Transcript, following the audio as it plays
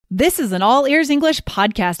This is an All Ears English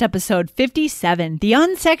podcast, episode 57, The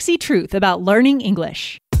Unsexy Truth About Learning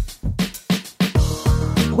English.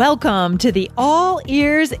 Welcome to the All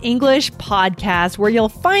Ears English podcast, where you'll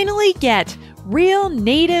finally get real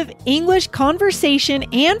native English conversation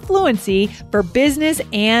and fluency for business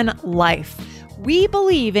and life. We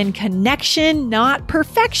believe in connection, not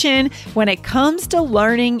perfection, when it comes to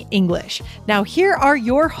learning English. Now, here are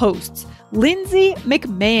your hosts, Lindsay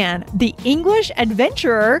McMahon, the English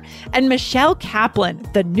adventurer, and Michelle Kaplan,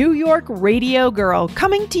 the New York radio girl,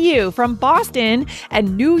 coming to you from Boston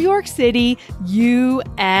and New York City,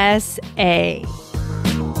 USA.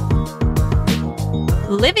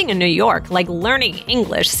 Living in New York, like learning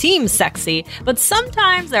English, seems sexy, but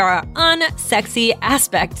sometimes there are unsexy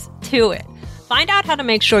aspects to it. Find out how to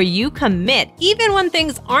make sure you commit even when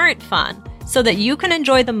things aren't fun, so that you can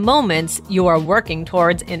enjoy the moments you are working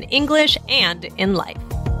towards in English and in life.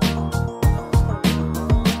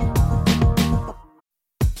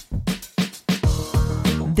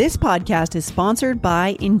 This podcast is sponsored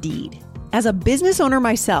by Indeed. As a business owner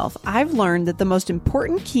myself, I've learned that the most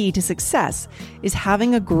important key to success is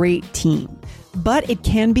having a great team. But it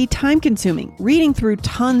can be time-consuming, reading through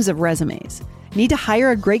tons of resumes. Need to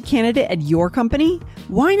hire a great candidate at your company?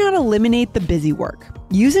 Why not eliminate the busy work?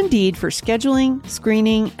 Use Indeed for scheduling,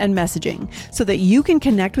 screening, and messaging so that you can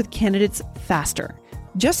connect with candidates faster.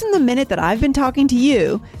 Just in the minute that I've been talking to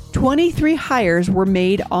you, 23 hires were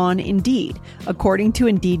made on Indeed, according to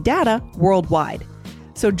Indeed data worldwide.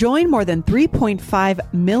 So join more than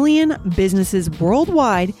 3.5 million businesses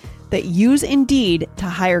worldwide that use Indeed to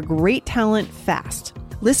hire great talent fast.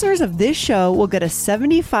 Listeners of this show will get a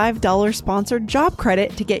 $75 sponsored job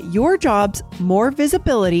credit to get your jobs more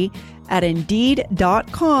visibility at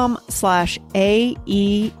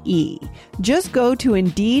Indeed.com/AEE. Just go to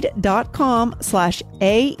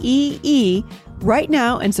Indeed.com/AEE right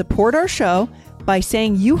now and support our show by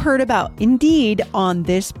saying you heard about Indeed on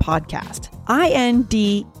this podcast.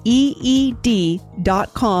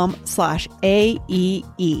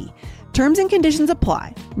 INDEED.com/AEE. Terms and conditions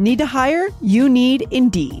apply. Need to hire? You need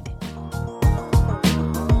Indeed.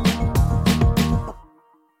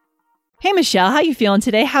 Hey, Michelle, how you feeling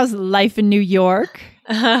today? How's life in New York?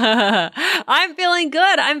 I'm feeling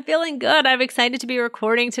good. I'm excited to be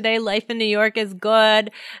recording today. Life in New York is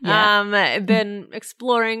good. Yeah. I've been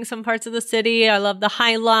exploring some parts of the city. I love the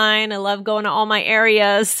High Line. I love going to all my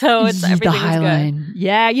areas. So everything the High is good. Line.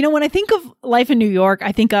 Yeah. You know, when I think of life in New York,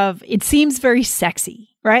 I think of it seems very sexy.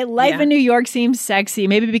 Right? Life in New York seems sexy.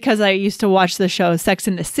 Maybe because I used to watch the show Sex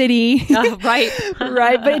and the City. Right.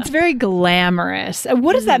 Right. But it's very glamorous.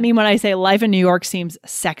 What does that mean when I say life in New York seems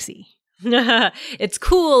sexy? It's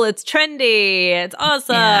cool. It's trendy. It's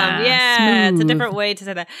awesome. Yeah. It's a different way to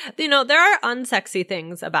say that. You know, there are unsexy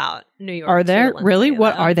things about New York. Are there? Really?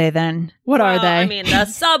 What are they then? What are they? I mean, the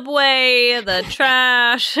subway, the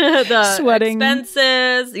trash, the sweating.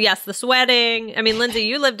 Expenses. Yes, the sweating. I mean, Lindsay,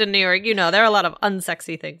 you lived in New York. You know, there are a lot of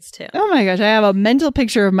unsexy things too. Oh my gosh. I have a mental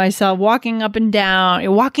picture of myself walking up and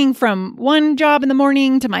down, walking from one job in the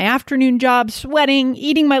morning to my afternoon job, sweating,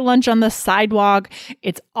 eating my lunch on the sidewalk.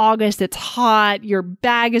 It's August. It's hot. Your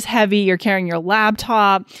bag is heavy. You're carrying your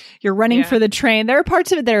laptop. You're running for the train. There are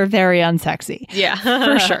parts of it that are very unsexy. Yeah.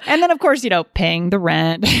 For sure. And then, of course, you know, paying the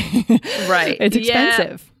rent. Right. It's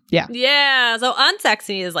expensive. Yeah. Yeah. So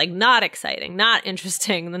unsexy is like not exciting, not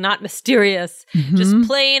interesting, not mysterious, just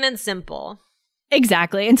plain and simple.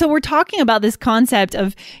 Exactly. And so we're talking about this concept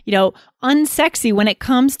of, you know, unsexy when it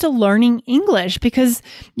comes to learning English because,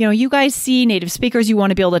 you know, you guys see native speakers, you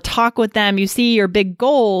want to be able to talk with them, you see your big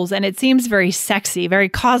goals, and it seems very sexy, very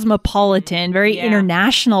cosmopolitan, very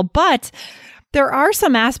international, but there are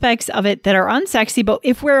some aspects of it that are unsexy, but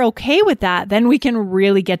if we're okay with that, then we can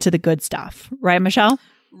really get to the good stuff. Right, Michelle?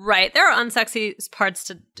 Right. There are unsexy parts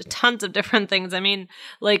to tons of different things. I mean,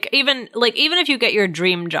 even if you get your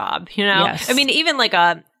dream job, you know, I mean, even like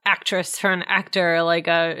a actress for an actor,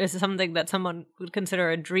 is something that someone would consider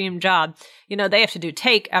a dream job. You know, they have to do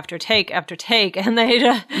take after take after take, and they,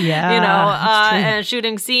 and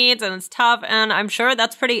shooting scenes, and it's tough. And I'm sure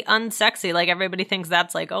that's pretty unsexy. Like everybody thinks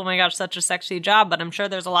that's like, oh my gosh, such a sexy job. But I'm sure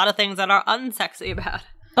there's a lot of things that are unsexy about it.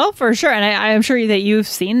 Oh, for sure. And I'm sure that you've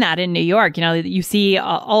seen that in New York. You know, you see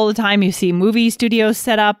all the time, you see movie studios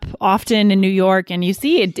set up often in New York, and you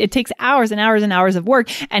see it takes hours and hours and hours of work.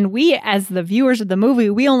 And we, as the viewers of the movie,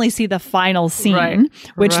 we only see the final scene,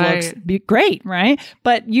 which looks great, right?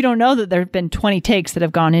 But you don't know that there have been 20 takes that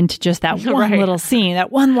have gone into just that one little scene,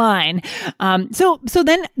 that one line. So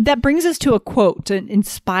then that brings us to a quote to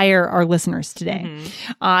inspire our listeners today.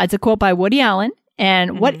 It's a quote by Woody Allen.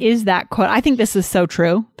 And what is that quote? I think this is so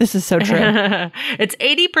true. This is so true. It's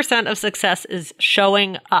 80% of success is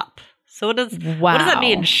showing up. So what does that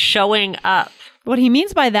mean, showing up? What he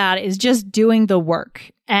means by that is just doing the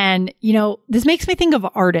work. And, this makes me think of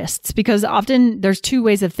artists, because often there's two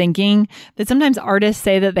ways of thinking. That sometimes artists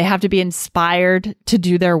say that they have to be inspired to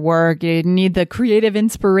do their work. You need the creative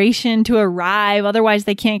inspiration to arrive. Otherwise,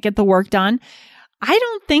 they can't get the work done. I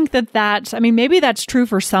don't think maybe that's true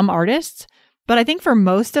for some artists, but I think for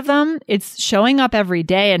most of them, it's showing up every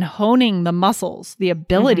day and honing the muscles, the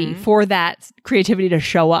ability for that creativity to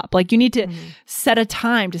show up. Like you need to set a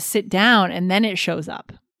time to sit down and then it shows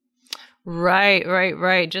up.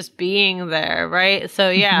 Right. Just being there, right?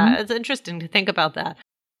 So yeah, it's interesting to think about that.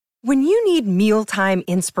 When you need mealtime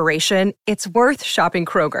inspiration, it's worth shopping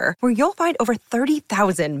Kroger, where you'll find over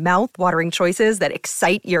 30,000 mouth-watering choices that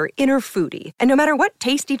excite your inner foodie. And no matter what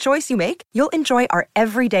tasty choice you make, you'll enjoy our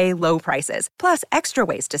everyday low prices, plus extra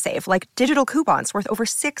ways to save, like digital coupons worth over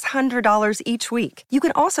 $600 each week. You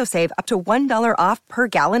can also save up to $1 off per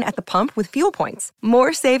gallon at the pump with fuel points.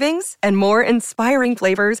 More savings and more inspiring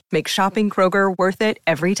flavors make shopping Kroger worth it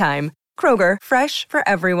every time. Kroger, fresh for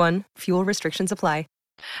everyone. Fuel restrictions apply.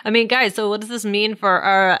 I mean, guys, so what does this mean for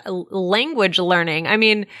our language learning? I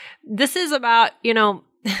mean, this is about,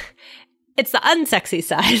 it's the unsexy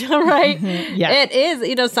side, right? Yeah. It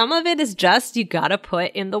is, some of it is just, you got to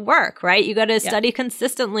put in the work, right? You got to study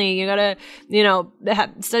consistently. You got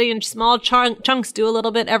to, study in small chunks, do a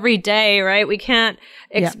little bit every day, right? We can't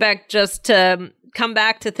expect just to come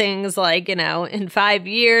back to things like, in 5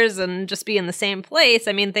 years and just be in the same place.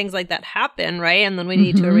 I mean, things like that happen, right? And then we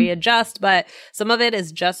need to readjust, but some of it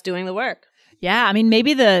is just doing the work. Yeah. I mean,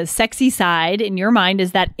 maybe the sexy side in your mind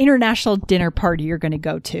is that international dinner party you're going to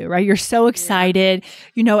go to, right? You're so excited.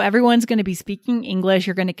 Everyone's going to be speaking English.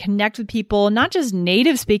 You're going to connect with people, not just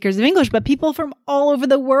native speakers of English, but people from all over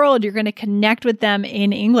the world. You're going to connect with them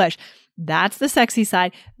in English. That's the sexy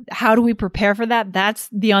side. How do we prepare for that? That's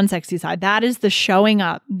the unsexy side. That is the showing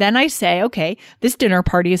up. Then I say, okay, this dinner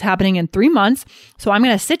party is happening in 3 months. So I'm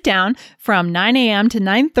going to sit down from 9 a.m. to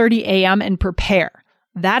 9:30 a.m. and prepare.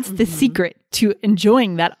 That's the secret to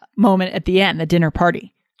enjoying that moment at the end, the dinner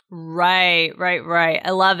party. Right. I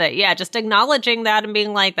love it. Yeah, just acknowledging that and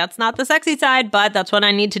being like, that's not the sexy side, but that's what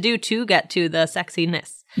I need to do to get to the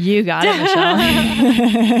sexiness. You got it,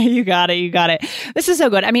 Michelle. You got it. This is so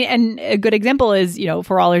good. I mean, and a good example is,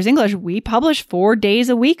 for All Ears English, we publish 4 days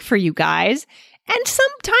a week for you guys. And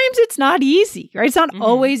sometimes it's not easy, right? It's not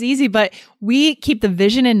always easy, but we keep the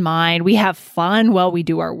vision in mind. We have fun while we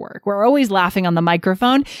do our work. We're always laughing on the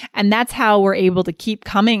microphone. And that's how we're able to keep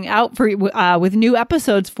coming out with new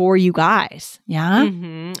episodes for you guys. Yeah.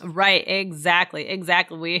 Right. Exactly.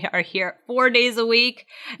 We are here 4 days a week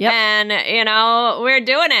and, we're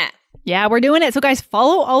doing it. Yeah, we're doing it. So guys,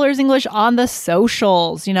 follow All Ears English on the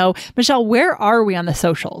socials. Michelle, where are we on the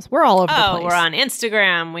socials? We're all over the place. We're on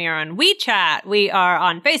Instagram. We are on WeChat. We are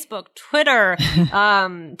on Facebook, Twitter,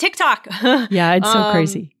 TikTok. Yeah, it's so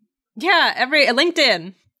crazy. Yeah,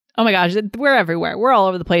 LinkedIn. Oh my gosh, we're everywhere. We're all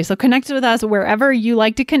over the place. So connect with us wherever you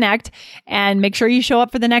like to connect and make sure you show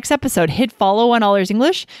up for the next episode. Hit follow on All Ears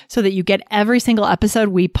English so that you get every single episode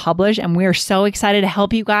we publish. And we are so excited to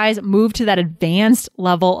help you guys move to that advanced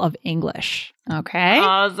level of English. Okay?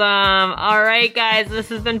 Awesome. All right, guys. This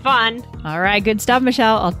has been fun. All right. Good stuff,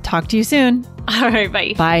 Michelle. I'll talk to you soon. All right.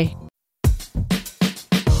 Bye. Bye.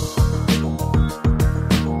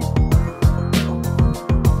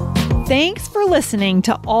 Thanks for listening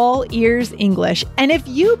to All Ears English. And if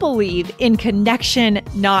you believe in connection,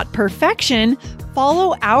 not perfection,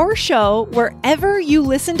 follow our show wherever you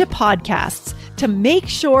listen to podcasts to make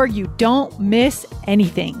sure you don't miss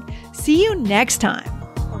anything. See you next time.